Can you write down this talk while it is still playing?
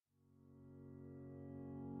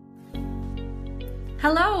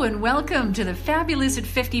Hello and welcome to the Fabulous at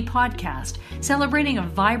 50 podcast, celebrating a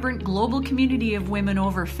vibrant global community of women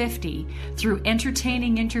over 50 through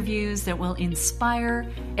entertaining interviews that will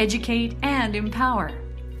inspire, educate, and empower.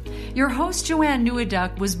 Your host, Joanne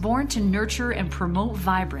Neweduk, was born to nurture and promote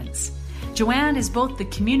vibrance. Joanne is both the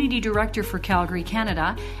Community Director for Calgary,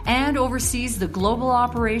 Canada, and oversees the global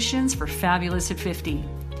operations for Fabulous at 50.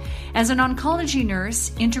 As an oncology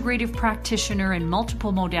nurse, integrative practitioner in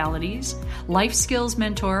multiple modalities, life skills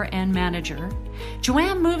mentor, and manager,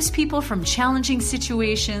 Joanne moves people from challenging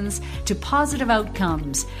situations to positive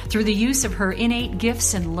outcomes through the use of her innate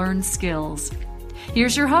gifts and learned skills.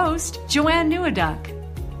 Here's your host, Joanne Neweduk.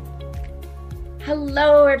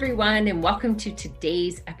 Hello, everyone, and welcome to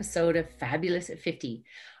today's episode of Fabulous at 50.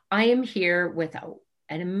 I am here with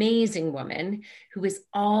an amazing woman who is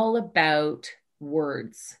all about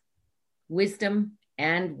words, wisdom,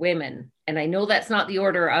 and women. And I know that's not the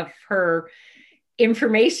order of her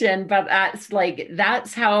information, but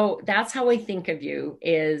that's how I think of you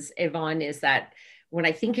is, Yvonne, is that when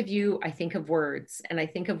I think of you, I think of words and I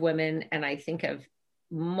think of women and I think of,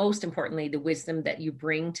 most importantly, the wisdom that you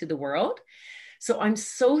bring to the world. So I'm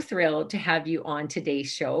so thrilled to have you on today's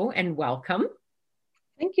show, and welcome.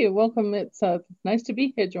 Thank you. Welcome. It's nice to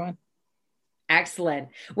be here, Joanne. Excellent.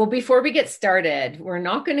 Well, before we get started, we're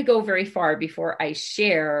not going to go very far before I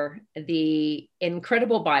share the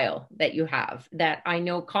incredible bio that you have that I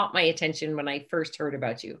know caught my attention when I first heard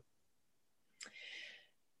about you.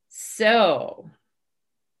 So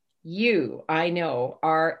you, I know,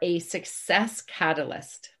 are a success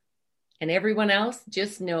catalyst. And everyone else,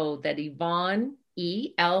 just know that Yvonne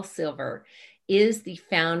E.L. Silver is the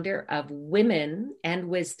founder of Women and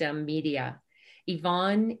Wisdom Media.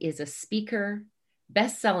 Yvonne is a speaker,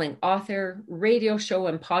 best-selling author, radio show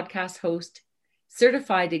and podcast host,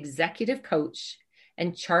 certified executive coach,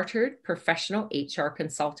 and chartered professional HR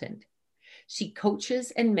consultant. She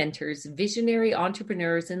coaches and mentors visionary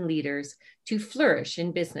entrepreneurs and leaders to flourish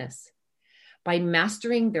in business by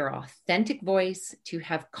mastering their authentic voice to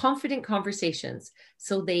have confident conversations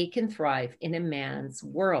so they can thrive in a man's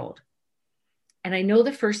world. And I know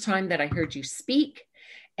the first time that I heard you speak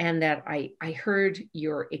and that I heard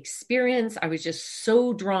your experience, I was just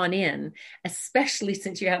so drawn in, especially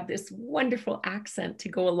since you have this wonderful accent to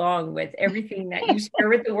go along with everything that you share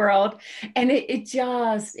with the world. And it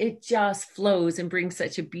just flows and brings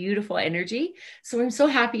such a beautiful energy. So I'm so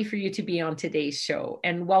happy for you to be on today's show,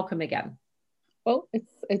 and welcome again. Well,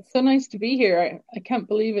 it's so nice to be here. I can't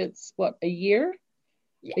believe it's, a year?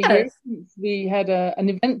 Yes. A year since we had an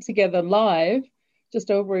event together live, just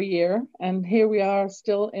over a year, and here we are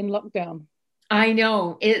still in lockdown. I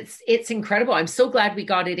know, it's incredible. I'm so glad we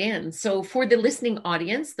got it in. So for the listening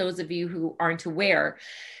audience, those of you who aren't aware,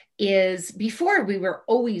 is before we were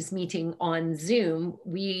always meeting on Zoom,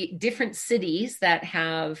 different cities that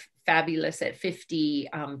have Fabulous at 50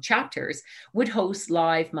 chapters would host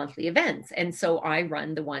live monthly events. And so I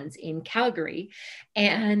run the ones in Calgary.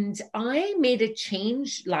 And I made a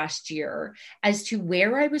change last year as to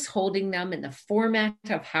where I was holding them and the format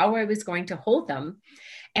of how I was going to hold them.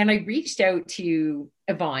 And I reached out to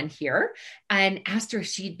Yvonne here and asked her if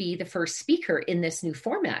she'd be the first speaker in this new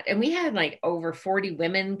format. And we had over 40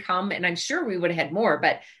 women come, and I'm sure we would have had more,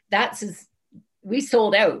 but we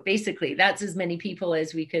sold out, basically. That's as many people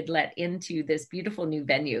as we could let into this beautiful new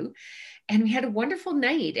venue. And we had a wonderful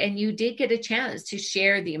night, and you did get a chance to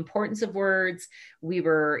share the importance of words. We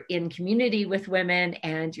were in community with women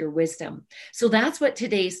and your wisdom. So that's what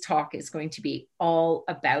today's talk is going to be all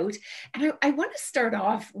about. And I want to start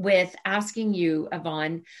off with asking you,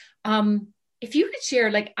 Yvonne, if you could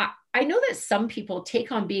share, I know that some people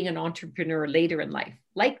take on being an entrepreneur later in life,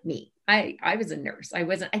 like me. I was a nurse. I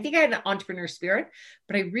think I had an entrepreneur spirit,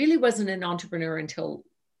 but I really wasn't an entrepreneur until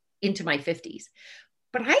into my 50s.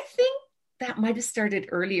 But I think that might have started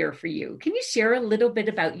earlier for you. Can you share a little bit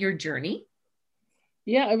about your journey?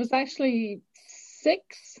 Yeah, I was actually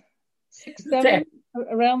six, seven,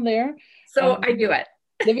 around there. So I knew it.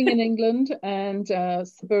 Living in England and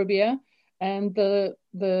suburbia. And the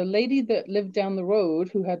lady that lived down the road,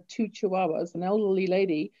 who had two chihuahuas, an elderly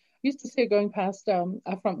lady, used to see her going past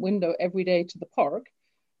our front window every day to the park.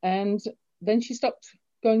 And then she stopped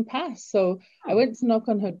going past. So I went to knock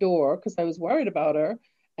on her door because I was worried about her.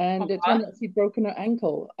 And it turned out she'd broken her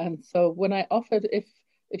ankle. And so when I offered if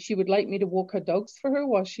she would like me to walk her dogs for her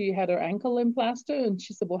while she had her ankle in plaster, and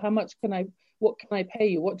she said, well, what can I pay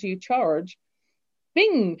you? What do you charge?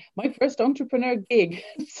 Bing, my first entrepreneur gig.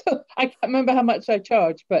 So I can't remember how much I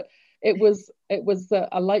charged, but it was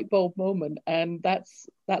a light bulb moment, and that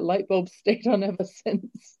light bulb stayed on ever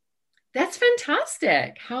since. That's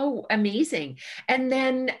fantastic. How amazing. And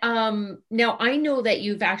then now I know that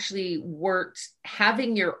you've actually worked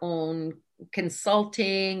having your own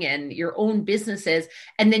consulting and your own businesses.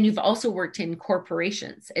 And then you've also worked in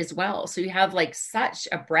corporations as well. So you have like such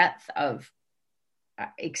a breadth of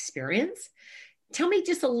experience. Tell me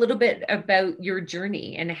just a little bit about your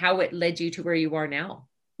journey and how it led you to where you are now.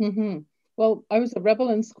 Hmm. Well, I was a rebel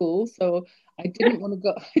in school, so I didn't want to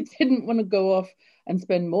go. I didn't want to go off and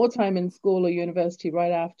spend more time in school or university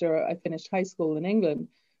right after I finished high school in England.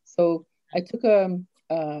 So I took a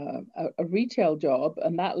retail job,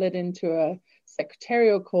 and that led into a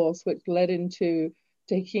secretarial course, which led into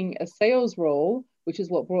taking a sales role, which is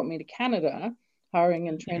what brought me to Canada, hiring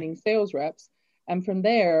and training sales reps. And from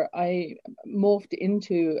there, I morphed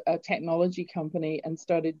into a technology company and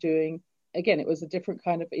started doing, again, it was a different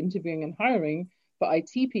kind of interviewing and hiring for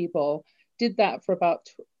IT people. Did that for about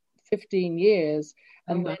 15 years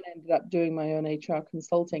and then ended up doing my own HR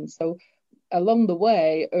consulting. So along the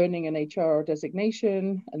way, earning an HR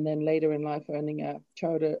designation, and then later in life, earning a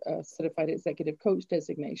charter certified executive coach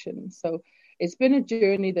designation. So it's been a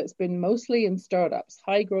journey that's been mostly in startups,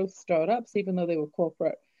 high growth startups, even though they were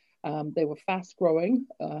corporate. They were fast growing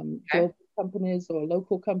global companies or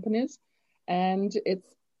local companies. And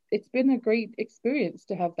it's been a great experience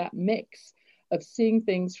to have that mix of seeing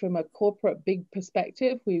things from a corporate big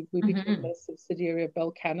perspective. We became a subsidiary of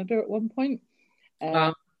Bell Canada at one point.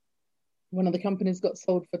 Wow. One of the companies got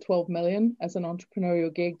sold for 12 million as an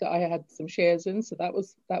entrepreneurial gig that I had some shares in. So that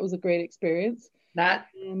was a great experience. That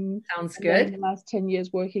sounds good. Then in the last 10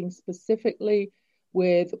 years, working specifically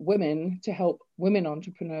with women to help women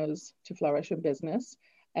entrepreneurs to flourish in business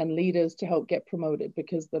and leaders to help get promoted,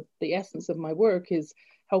 because the essence of my work is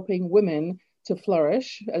helping women to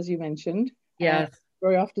flourish, as you mentioned. Yes.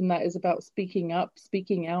 Very often that is about speaking up,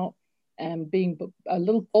 speaking out, and being a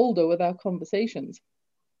little bolder with our conversations.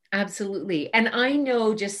 Absolutely. And I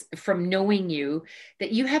know just from knowing you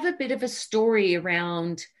that you have a bit of a story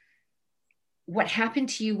around what happened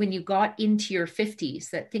to you when you got into your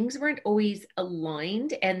 50s, that things weren't always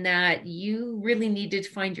aligned and that you really needed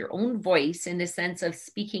to find your own voice in the sense of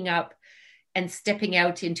speaking up and stepping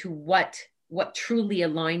out into what truly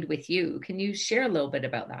aligned with you. Can you share a little bit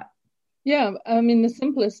about that? Yeah, I mean, the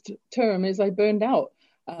simplest term is I burned out.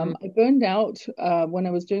 I burned out when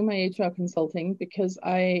I was doing my HR consulting because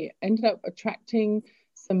I ended up attracting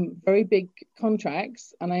some very big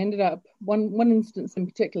contracts, and I ended up one instance in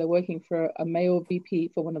particular working for a male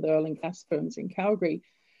VP for one of the oil and gas firms in Calgary,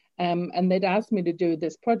 and they'd asked me to do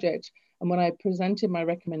this project. And when I presented my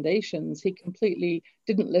recommendations, he completely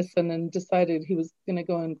didn't listen and decided he was going to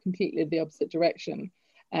go in completely the opposite direction,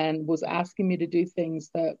 and was asking me to do things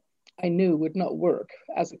that I knew would not work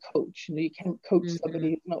as a coach. You know, you can't coach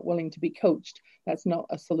somebody who's not willing to be coached. That's not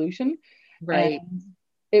a solution. Right. And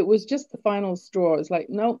it was just the final straw. It's like,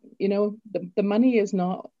 no, you know, the money is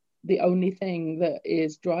not the only thing that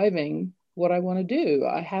is driving what I want to do.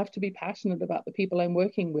 I have to be passionate about the people I'm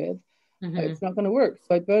working with. It's not going to work.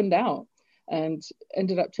 So I burned out and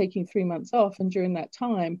ended up taking 3 months off. And during that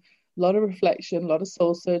time, a lot of reflection, a lot of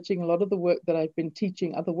soul searching, a lot of the work that I've been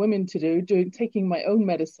teaching other women to do, taking my own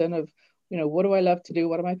medicine of, you know, what do I love to do?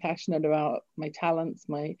 What am I passionate about? My talents,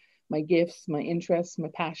 my gifts, my interests, my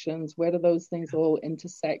passions, where do those things all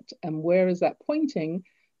intersect? And where is that pointing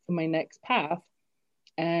for my next path?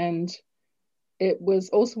 And it was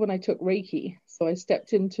also when I took Reiki. So I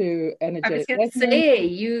stepped into energetic. I was going to say,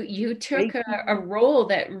 you took a role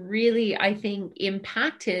that really, I think,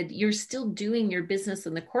 impacted. You're still doing your business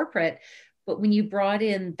in the corporate, but when you brought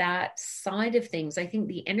in that side of things, I think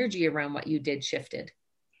the energy around what you did shifted.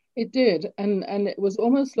 It did. And it was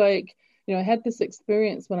almost like, you know, I had this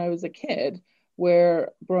experience when I was a kid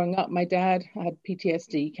where growing up, my dad had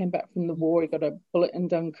PTSD. He came back from the war. He got a bullet in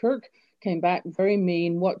Dunkirk, came back very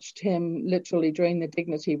mean, watched him literally drain the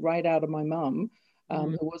dignity right out of my mum,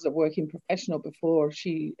 who was a working professional before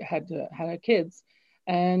she had her kids.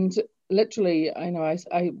 And literally,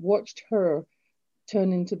 I watched her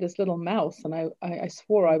turn into this little mouse. And I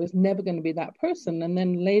swore I was never going to be that person. And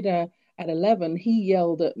then later at 11, he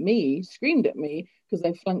yelled at me, screamed at me, because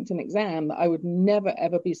I flunked an exam that I would never,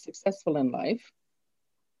 ever be successful in life.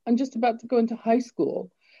 I'm just about to go into high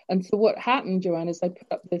school. And so what happened, Joanne, is I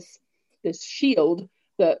put up this shield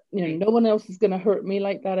that, you know, no one else is going to hurt me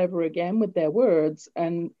like that ever again with their words.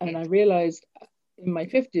 And I realized in my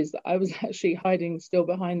 50s that I was actually hiding still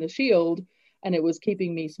behind the shield, and it was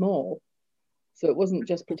keeping me small. So it wasn't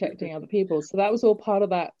just protecting other people. So that was all part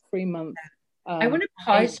of that 3 month. I want to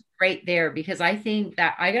pause right there because I think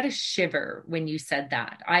that I got a shiver when you said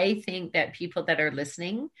that. I think that people that are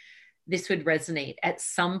listening, this would resonate. At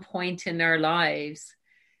some point in our lives,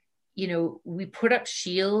 you know, we put up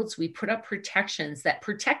shields, we put up protections that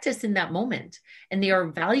protect us in that moment, and they are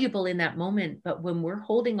valuable in that moment. But when we're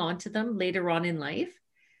holding on to them later on in life,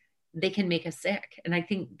 they can make us sick. And I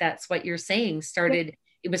think that's what you're saying started.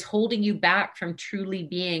 It was holding you back from truly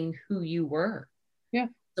being who you were. Yeah.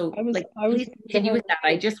 So I was please continue with that.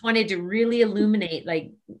 I just wanted to really illuminate,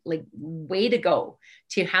 like way to go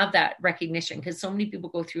to have that recognition, because so many people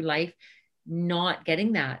go through life not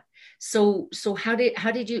getting that. So how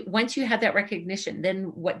did you, once you had that recognition, then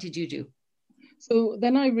what did you do? So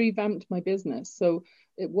then I revamped my business. So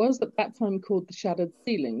it was at that time called the Shattered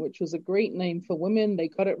Ceiling, which was a great name for women. They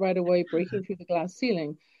got it right away, breaking through the glass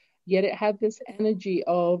ceiling. Yet it had this energy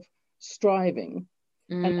of striving.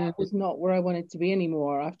 And that was not where I wanted to be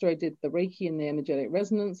anymore. After I did the Reiki and the energetic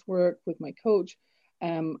resonance work with my coach,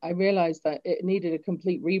 I realized that it needed a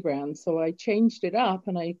complete rebrand. So I changed it up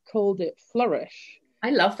and I called it Flourish. I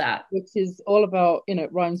love that. Which is all about, you know,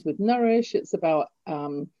 it rhymes with nourish. It's about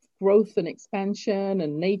growth and expansion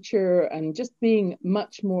and nature and just being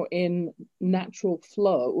much more in natural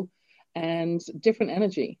flow and different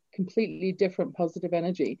energy, completely different positive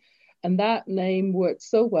energy. And that name worked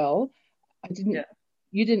so well.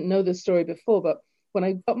 You didn't know this story before, but when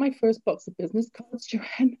I got my first box of business cards,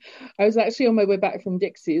 Joanne, I was actually on my way back from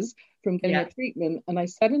Dixie's from getting a treatment. And I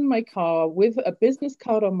sat in my car with a business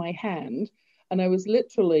card on my hand. And I was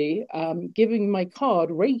literally giving my card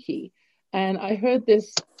Reiki. And I heard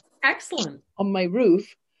this excellent on my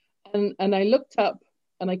roof. And I looked up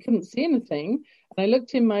and I couldn't see anything. And I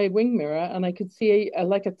looked in my wing mirror and I could see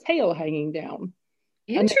like a tail hanging down.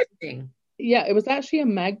 Interesting. It was actually a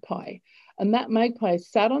magpie. And that magpie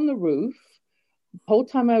sat on the roof the whole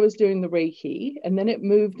time I was doing the Reiki. And then it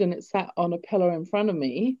moved and it sat on a pillar in front of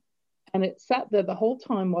me. And it sat there the whole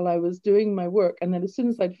time while I was doing my work. And then as soon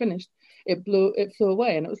as I'd finished, it flew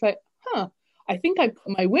away. And it was like, I think I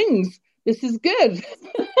put my wings. This is good.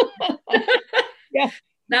 Yeah.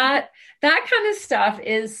 That kind of stuff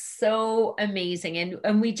is so amazing,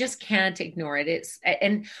 and we just can't ignore it.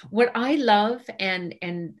 And what I love,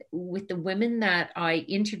 and with the women that I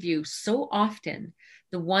interview so often,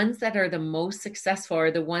 the ones that are the most successful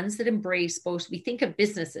are the ones that embrace both. We think of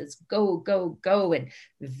businesses, go, and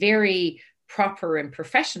very proper and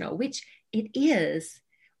professional, which it is,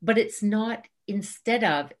 but it's not. Instead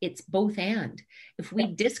of, it's both and. If we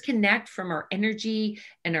disconnect from our energy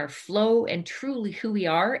and our flow and truly who we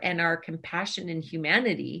are and our compassion and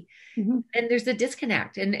humanity, then there's a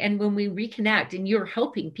disconnect. And when we reconnect, and you're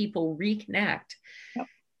helping people reconnect,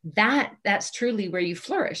 that's truly where you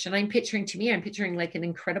flourish. And I'm picturing like an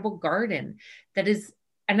incredible garden that is,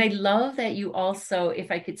 and I love that you also, if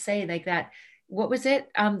I could say like that, what was it?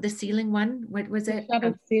 The ceiling one? What was it?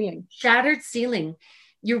 Shattered ceiling. Shattered ceiling.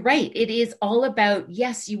 You're right. It is all about,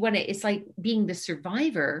 yes, you want to, it's like being the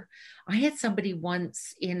survivor. I had somebody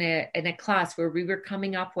once in a class where we were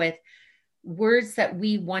coming up with words that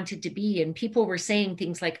we wanted to be. And people were saying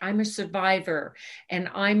things like, I'm a survivor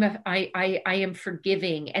and I am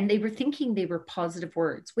forgiving. And they were thinking they were positive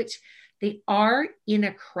words, which they are in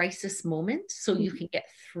a crisis moment. So you can get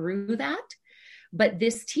through that. But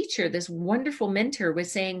this teacher, this wonderful mentor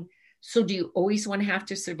was saying, so do you always want to have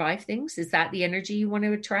to survive things? Is that the energy you want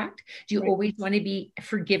to attract? Do you always want to be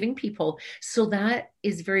forgiving people? So that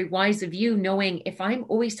is very wise of you, knowing if I'm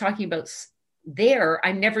always talking about there,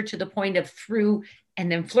 I'm never to the point of through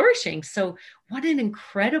and then flourishing. So what an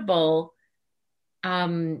incredible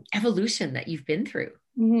evolution that you've been through.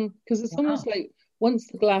 Because it's almost like once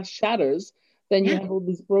the glass shatters, then you have all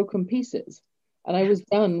these broken pieces. And I was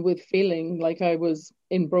done with feeling like I was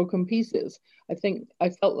in broken pieces. I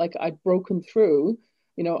felt like I'd broken through,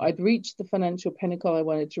 you know, I'd reached the financial pinnacle I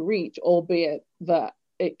wanted to reach, albeit that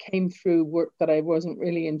it came through work that I wasn't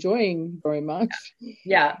really enjoying very much.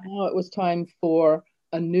 Yeah. Now it was time for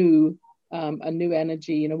a new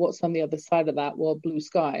energy. You know, what's on the other side of that? Well, blue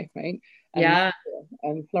sky, right?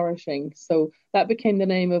 And flourishing. So that became the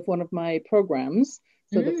name of one of my programs.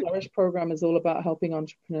 So the Flourish program is all about helping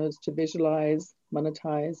entrepreneurs to visualize,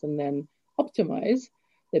 monetize, and then optimize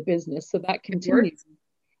their business. So that continues.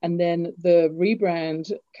 And then the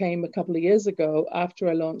rebrand came a couple of years ago after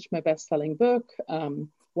I launched my best-selling book,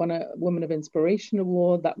 won a Woman of Inspiration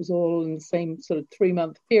Award. That was all in the same sort of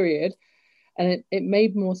 3-month period. And it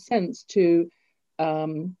made more sense to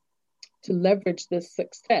leverage this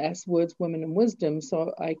success, Words, Women, and Wisdom.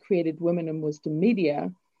 So I created Women and Wisdom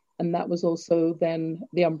Media. And that was also then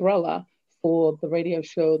the umbrella for the radio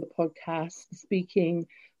show, the podcast, the speaking,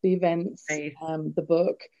 the events, the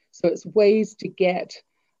book. So it's ways to get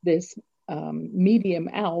this medium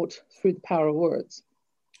out through the power of words.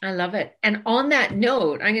 I love it. And on that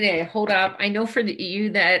note, I'm going to hold up. I know for you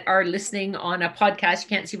that are listening on a podcast, you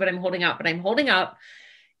can't see what I'm holding up, but I'm holding up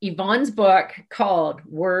Yvonne's book called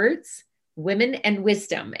Words, Women and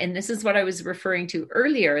Wisdom. And this is what I was referring to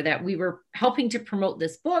earlier, that we were helping to promote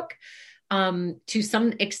this book to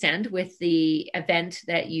some extent with the event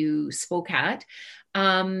that you spoke at.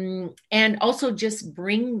 And also just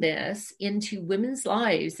bring this into women's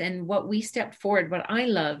lives. And what we stepped forward, what I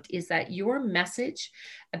loved is that your message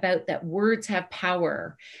about that words have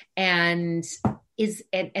power and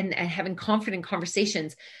having confident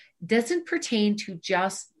conversations doesn't pertain to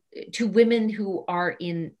just to women who are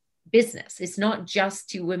in business. It's not just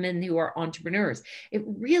to women who are entrepreneurs. It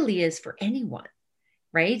really is for anyone,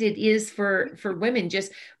 right? It is for women.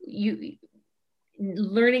 Just you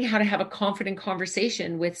learning how to have a confident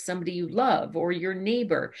conversation with somebody you love or your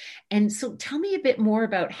neighbor. And so tell me a bit more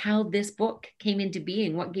about how this book came into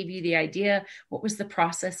being. What gave you the idea? What was the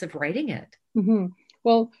process of writing it? Mm-hmm.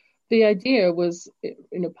 Well, the idea was,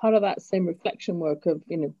 part of that same reflection work of,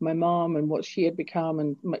 my mom and what she had become.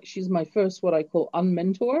 And she's my first, what I call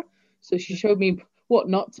unmentor. So she showed me what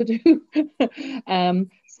not to do.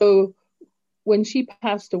 So when she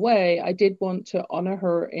passed away, I did want to honor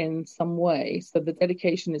her in some way. So the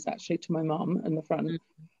dedication is actually to my mom in the front.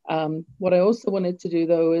 What I also wanted to do,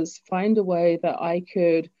 though, is find a way that I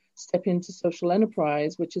could step into social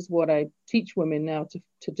enterprise, which is what I teach women now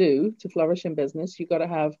to do, to flourish in business. You got to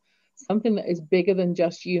have something that is bigger than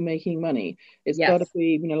just you making money. It's got to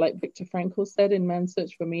be, like Viktor Frankl said in Man's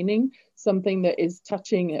Search for Meaning, something that is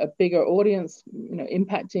touching a bigger audience,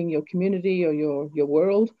 impacting your community or your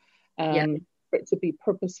world. For it to be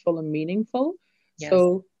purposeful and meaningful.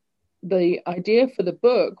 So the idea for the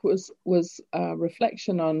book was a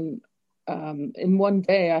reflection on, in one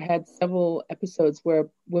day I had several episodes where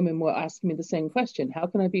women were asking me the same question: how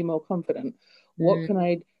can I be more confident? What can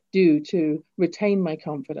I do to retain my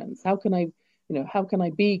confidence? How can I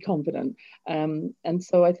be confident? And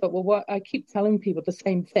so I thought, well, I keep telling people the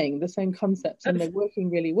same thing, the same concepts, and they're working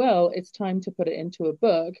really well. It's time to put it into a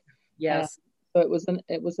book. So it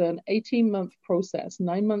was an 18-month process,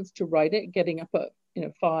 9 months to write it, getting up at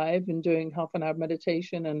 5 and doing half an hour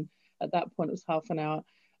meditation, and at that point it was half an hour,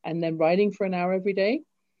 and then writing for an hour every day.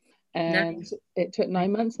 And it took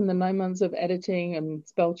 9 months, and then 9 months of editing and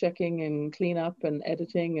spell checking and cleanup and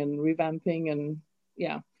editing and revamping, and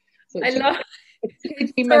So I love.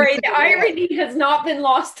 Sorry, the irony has not been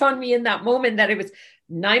lost on me in that moment that it was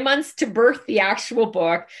 9 months to birth the actual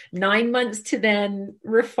book, 9 months to then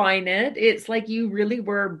refine it. It's like you really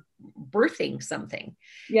were birthing something.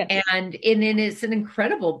 And then it's an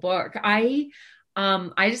incredible book. I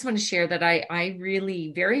just want to share that I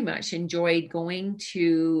really very much enjoyed going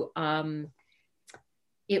to,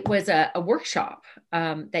 it was a workshop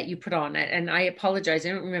that you put on, and I apologize, I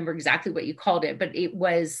don't remember exactly what you called it, but it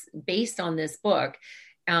was based on this book.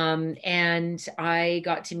 And I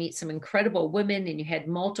got to meet some incredible women, and you had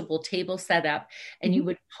multiple tables set up, and you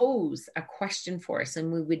would pose a question for us,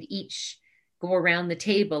 and we would each go around the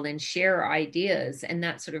table and share ideas. And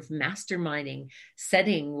that sort of masterminding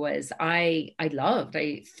setting was, I loved,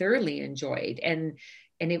 I thoroughly enjoyed. And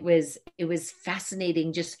it was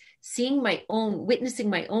fascinating just witnessing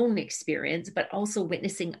my own experience, but also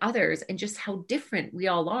witnessing others, and just how different we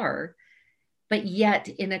all are, but yet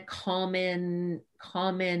in a common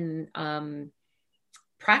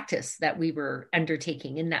practice that we were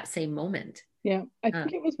undertaking in that same moment. I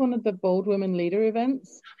think it was one of the Bold Women Leader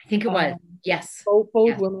events. I think it was. Yes. Bold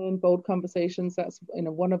Women, Bold Conversations. That's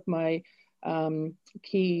one of my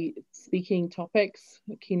key speaking topics,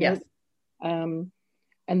 keynote.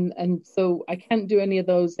 And so I can't do any of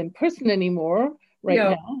those in person anymore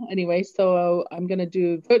now. Anyway, so I'm going to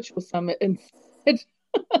do virtual summit instead.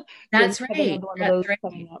 That's right. That's right.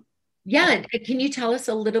 Yeah. Can you tell us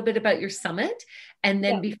a little bit about your summit? And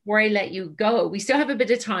then before I let you go, we still have a bit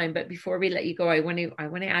of time, but before we let you go, I want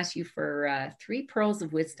to ask you for 3 pearls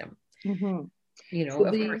of wisdom. Of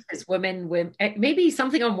course, as women, maybe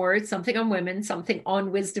something on words, something on women, something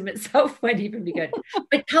on wisdom itself might even be good.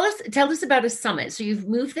 But tell us about a summit. So you've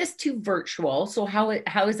moved this to virtual. So how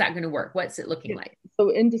is that going to work? What's it looking like? So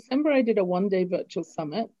in December, I did a 1-day virtual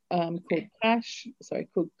summit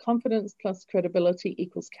called Confidence Plus Credibility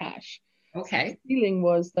Equals Cash. Okay. So the feeling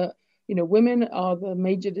was that women are the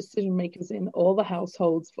major decision makers in all the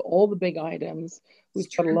households for all the big items. We've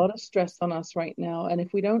got a lot of stress on us right now. And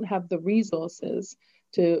if we don't have the resources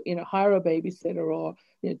to, hire a babysitter, or,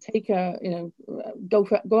 take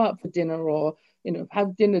go out for dinner, or,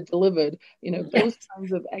 have dinner delivered, those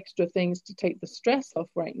kinds of extra things to take the stress off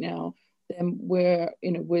right now, then we're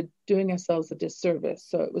doing ourselves a disservice.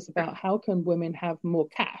 So it was about how can women have more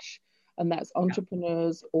cash? And that's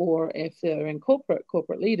entrepreneurs, or if they're in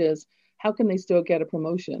corporate leaders, how can they still get a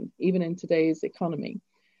promotion, even in today's economy?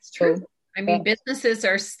 It's true. So, I mean, businesses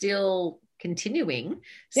are still continuing.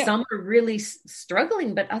 Yeah. Some are really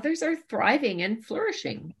struggling, but others are thriving and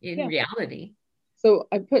flourishing in reality. So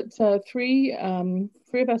I put three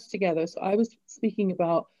of us together. So I was speaking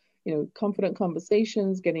about, confident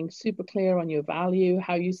conversations, getting super clear on your value,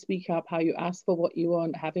 how you speak up, how you ask for what you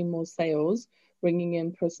want, having more sales, bringing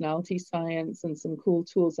in personality science and some cool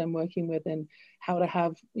tools I'm working with, and how to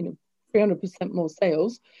have, 300% more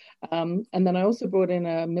sales. And then I also brought in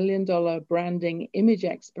a $1 million branding image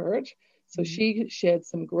expert. So she shared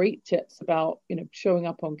some great tips about, showing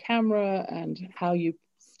up on camera and how you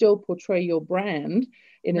still portray your brand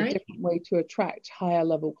in a different way to attract higher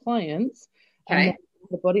level clients. Okay. And then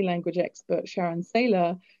the body language expert, Sharon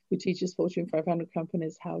Saylor, who teaches Fortune 500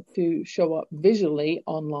 companies how to show up visually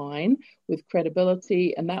online with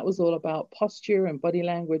credibility. And that was all about posture and body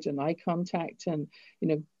language and eye contact and,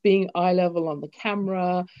 being eye level on the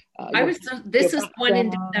camera. This is one in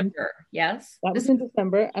December. Yes. That was in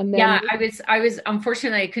December. And then I was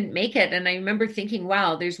unfortunately I couldn't make it. And I remember thinking,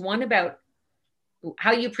 wow, there's one about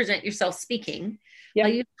how you present yourself speaking, how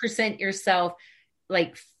you present yourself,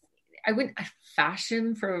 like, I wouldn't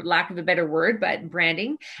fashion, for lack of a better word, but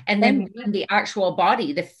branding, and then the actual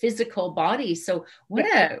body, the physical body. So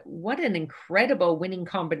what an incredible winning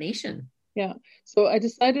combination. Yeah. So I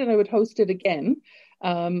decided I would host it again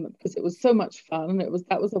because it was so much fun. That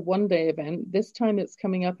was a 1-day event. This time it's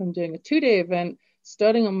coming up. I'm doing a 2-day event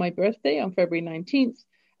starting on my birthday on February 19th.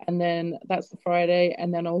 And then that's the Friday,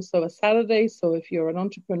 and then also a Saturday. So if you're an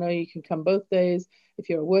entrepreneur, you can come both days. If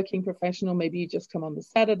you're a working professional, maybe you just come on the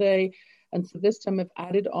Saturday. And so this time I've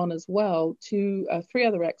added on as well three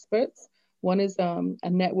other experts. One is a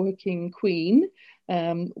networking queen.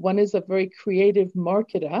 One is a very creative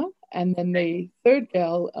marketer. And then the third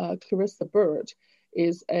gal, Clarissa Burt,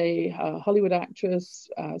 is a Hollywood actress,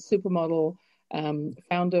 supermodel,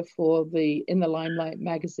 founder for the In the Limelight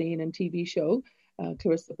magazine and TV show.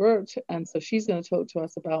 Clarissa Burt, and so she's going to talk to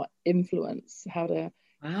us about influence, how to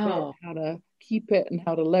keep it and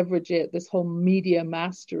how to leverage it, this whole media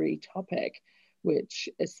mastery topic, which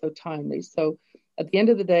is so timely. So at the end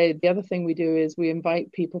of the day, the other thing we do is we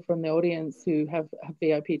invite people from the audience who have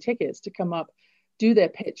VIP tickets to come up, do their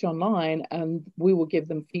pitch online, and we will give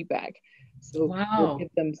them feedback. So we'll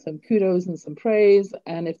give them some kudos and some praise,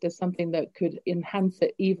 and if there's something that could enhance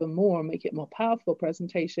it even more, make it more powerful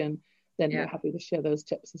presentation, then we're happy to share those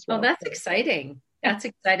tips as well. Oh, that's exciting. That's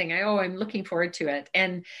exciting. I'm looking forward to it.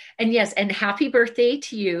 And yes, and happy birthday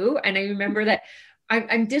to you. And I remember that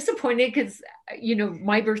I'm disappointed because,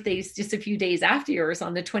 my birthday is just a few days after yours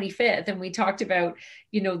on the 25th. And we talked about,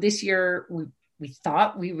 this year we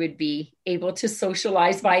thought we would be able to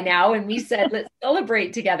socialize by now. And we said, let's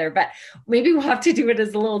celebrate together, but maybe we'll have to do it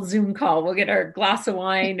as a little Zoom call. We'll get our glass of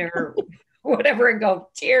wine or whatever and go,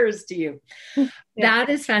 cheers to you. That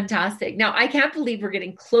is fantastic. Now, I can't believe we're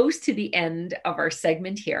getting close to the end of our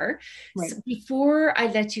segment here. Right. So before I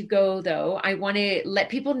let you go, though, I want to let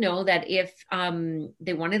people know that if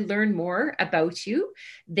they want to learn more about you,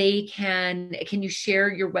 they can you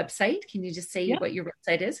share your website? Can you just say what your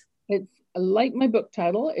website is? It's like my book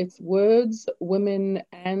title. It's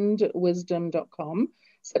wordswomenandwisdom.com.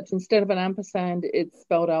 Except instead of an ampersand, it's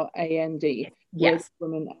spelled out AND. Yes.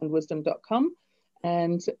 Wordswomenandwisdom.com.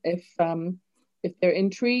 And if they're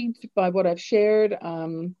intrigued by what I've shared,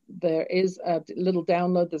 there is a little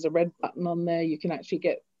download. There's a red button on there. You can actually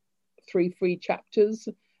get 3 free chapters,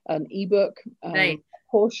 an ebook, a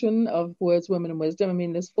portion of Words, Women, and Wisdom. I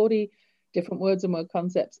mean, there's 40 different words and word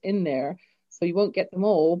concepts in there, so you won't get them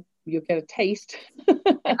all. You'll get a taste.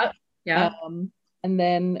 And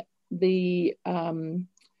then the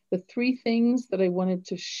 3 things that I wanted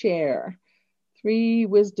to share, 3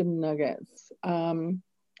 wisdom nuggets.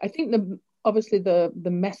 I think obviously the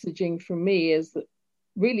messaging for me is that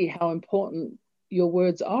really how important your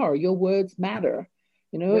words are. Your words matter.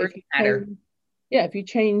 Words matter. If you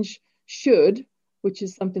change should, which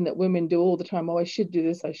is something that women do all the time. Oh, I should do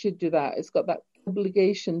this, I should do that. It's got that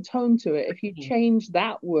obligation tone to it. If you change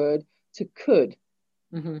that word to could,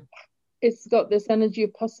 it's got this energy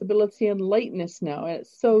of possibility and lightness now. And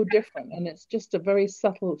it's so different. And it's just a very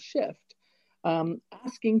subtle shift.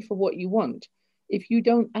 Asking for what you want. If you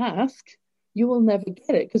don't ask, you will never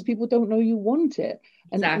get it because people don't know you want it.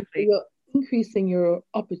 And you're increasing your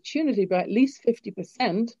opportunity by at least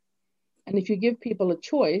 50%. And if you give people a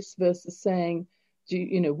choice versus saying,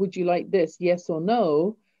 would you like this, yes or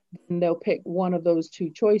no, then they'll pick one of those two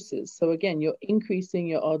choices. So again, you're increasing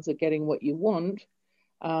your odds of getting what you want.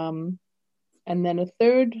 And then a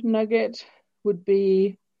third nugget would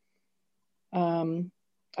be,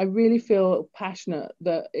 I really feel passionate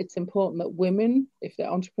that it's important that women, if they're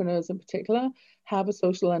entrepreneurs in particular, have a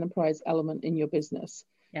social enterprise element in your business.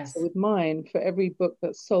 Yes. So with mine, for every book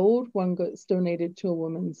that's sold, one gets donated to a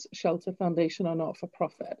women's shelter foundation or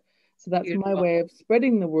not-for-profit. So that's Beautiful. my way of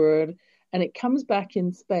spreading the word. And it comes back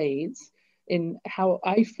in spades in how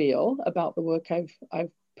I feel about the work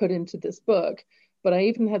I've put into this book. But I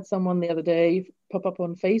even had someone the other day pop up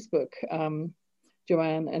on Facebook,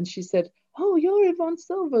 Joanne, and she said, "Oh, you're Yvonne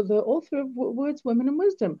Silver, the author of Words, Women, and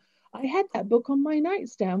Wisdom. I had that book on my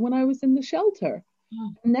nightstand when I was in the shelter.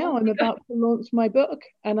 And now I'm about to launch my book,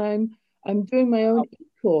 and I'm doing my own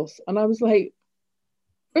course." And I was like,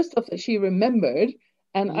 first off, that she remembered.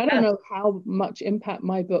 And I don't know how much impact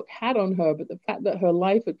my book had on her, but the fact that her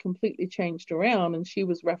life had completely changed around and she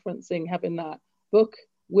was referencing having that book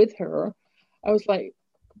with her, I was like,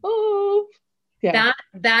 oh, yeah.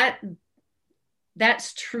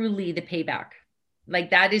 That's truly the payback. Like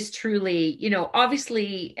that is truly,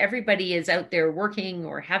 obviously everybody is out there working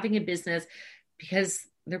or having a business because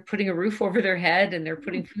they're putting a roof over their head and they're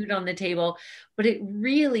putting food on the table. But it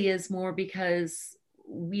really is more because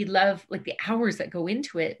we love, like, the hours that go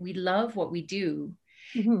into it. We love what we do.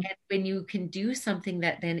 Mm-hmm. And when you can do something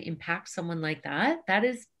that then impacts someone like that, that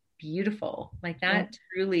is beautiful. Like that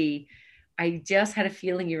truly, I just had a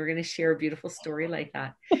feeling you were going to share a beautiful story like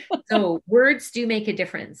that. So words do make a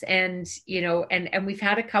difference. And, and we've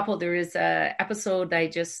had a couple, there is a episode I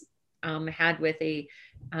just had with a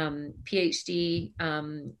PhD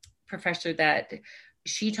professor that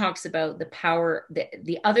she talks about the power,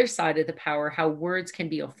 the other side of the power, how words can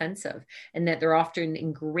be offensive and that they're often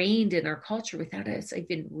ingrained in our culture without us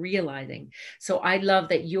even realizing. So I love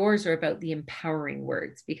that yours are about the empowering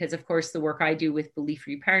words, because of course the work I do with belief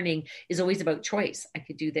reparenting is always about choice. I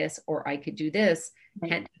could do this or I could do this.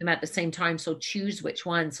 Can't do them at the same time. So choose which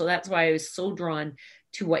one. So that's why I was so drawn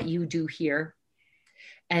to what you do here.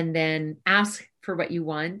 And then ask for what you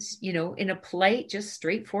want, in a polite, just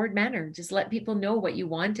straightforward manner. Just let people know what you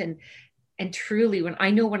want. And truly, when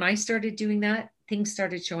I started doing that, things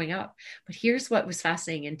started showing up. But here's what was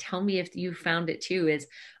fascinating, and tell me if you found it too, is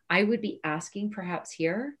I would be asking perhaps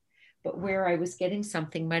here, but where I was getting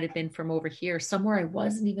something might have been from over here, somewhere I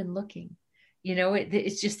wasn't even looking.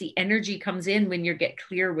 It's just the energy comes in when you get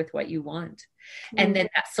clear with what you want. And then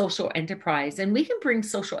that social enterprise, and we can bring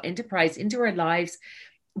social enterprise into our lives,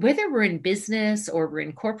 whether we're in business or we're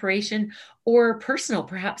in corporation or personal.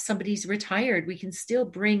 Perhaps somebody's retired, we can still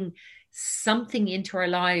bring something into our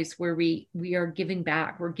lives where we are giving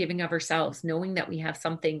back, we're giving of ourselves, knowing that we have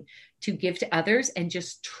something to give to others and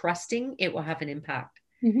just trusting it will have an impact.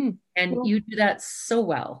 Mm-hmm. And you do that so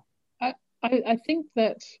well. I think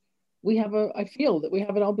that I feel that we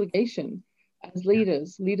have an obligation as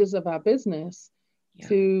leaders of our business,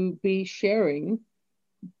 to be sharing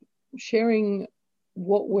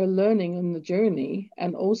what we're learning in the journey,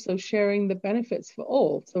 and also sharing the benefits for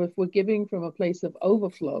all. So if we're giving from a place of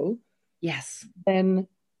overflow, then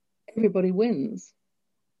everybody wins.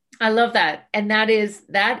 I love that. And that is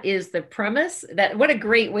the premise. That, what a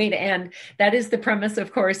great way to end. That is the premise,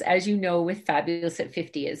 of course, as you know, with Fabulous at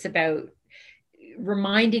 50. It's about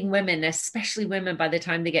reminding women, especially women by the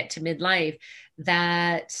time they get to midlife,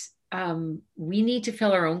 that we need to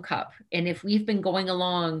fill our own cup. And if we've been going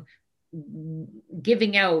along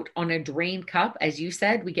giving out on a drained cup, as you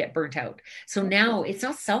said, we get burnt out. So now it's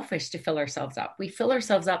not selfish to fill ourselves up. We fill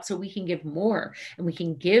ourselves up so we can give more, and we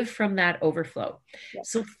can give from that overflow.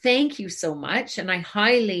 So thank you so much. And I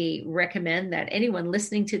highly recommend that anyone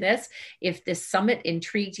listening to this, if this summit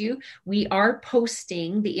intrigued you, we are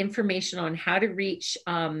posting the information on how to reach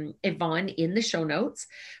Yvonne in the show notes.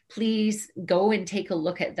 Please go and take a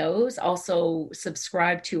look at those. Also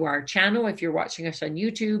subscribe to our channel if you're watching us on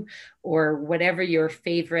YouTube or whatever your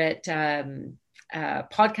favorite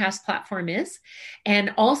podcast platform is.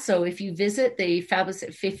 And also, if you visit the Fabulous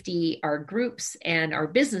at 50, our groups and our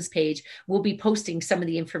business page, we'll be posting some of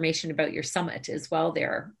the information about your summit as well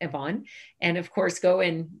there, Yvonne. And of course, go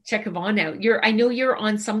and check Yvonne out. I know you're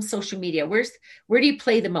on some social media. Where do you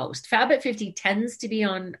play the most? Fab at 50 tends to be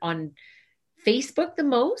on Facebook the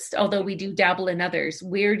most, although we do dabble in others.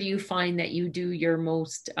 Where do you find that you do your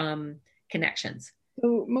most connections?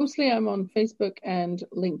 So mostly I'm on Facebook and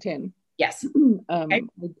LinkedIn. Yes. Okay.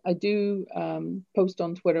 I do post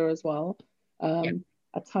on Twitter as well.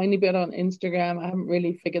 A tiny bit on Instagram. I haven't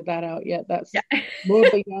really figured that out yet. That's more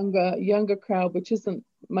of a younger crowd, which isn't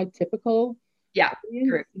my typical Yeah,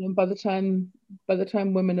 true. By the time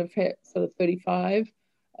women have hit sort of 35,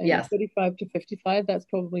 yes, 35 to 55, that's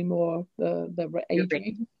probably more the age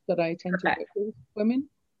range that I tend to work with women.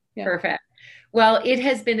 Yeah. Perfect. Well, it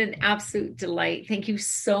has been an absolute delight. Thank you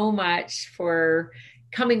so much for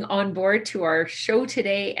coming on board to our show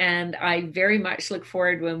today. And I very much look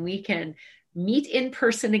forward when we can meet in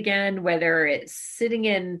person again, whether it's sitting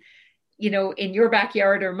in your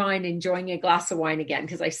backyard or mine, enjoying a glass of wine again,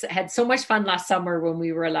 because I had so much fun last summer when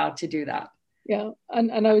we were allowed to do that. Yeah.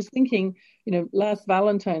 And I was thinking, last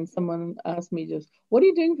Valentine's, someone asked me just, what are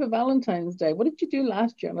you doing for Valentine's Day? What did you do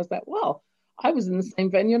last year? And I was like, well, I was in the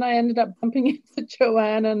same venue and I ended up bumping into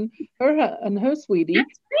Joanne and her sweetie.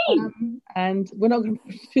 And we're not going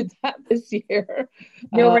to do that this year.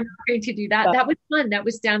 No, we're not going to do that. That was fun. That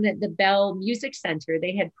was down at the Bell Music Center.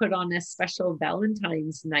 They had put on a special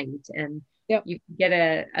Valentine's night, and you could get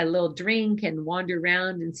a little drink and wander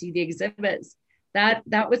around and see the exhibits.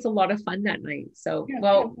 That was a lot of fun that night. So,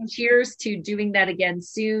 cheers to doing that again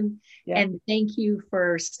soon. Yeah. And thank you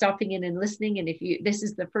for stopping in and listening. And if this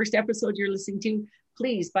is the first episode you're listening to,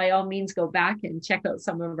 please, by all means, go back and check out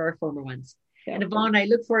some of our former ones. Yeah. And Yvonne, I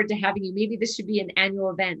look forward to having you. Maybe this should be an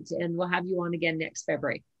annual event and we'll have you on again next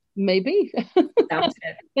February. Maybe. Sounds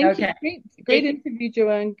good. Thank you. Great interview,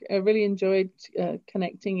 Joanne. I really enjoyed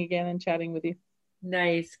connecting again and chatting with you.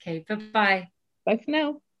 Nice. Okay. Bye-bye. Bye for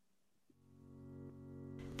now.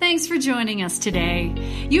 Thanks for joining us today.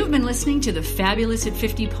 You've been listening to the Fabulous at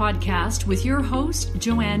 50 podcast with your host,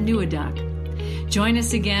 Joanne Nieuwendyk. Join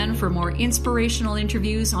us again for more inspirational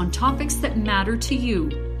interviews on topics that matter to you.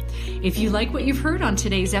 If you like what you've heard on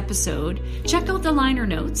today's episode, check out the liner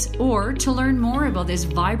notes, or to learn more about this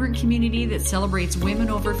vibrant community that celebrates women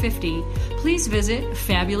over 50, please visit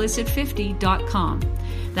fabulousat50.com.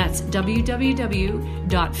 That's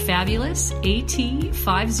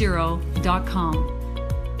www.fabulousat50.com.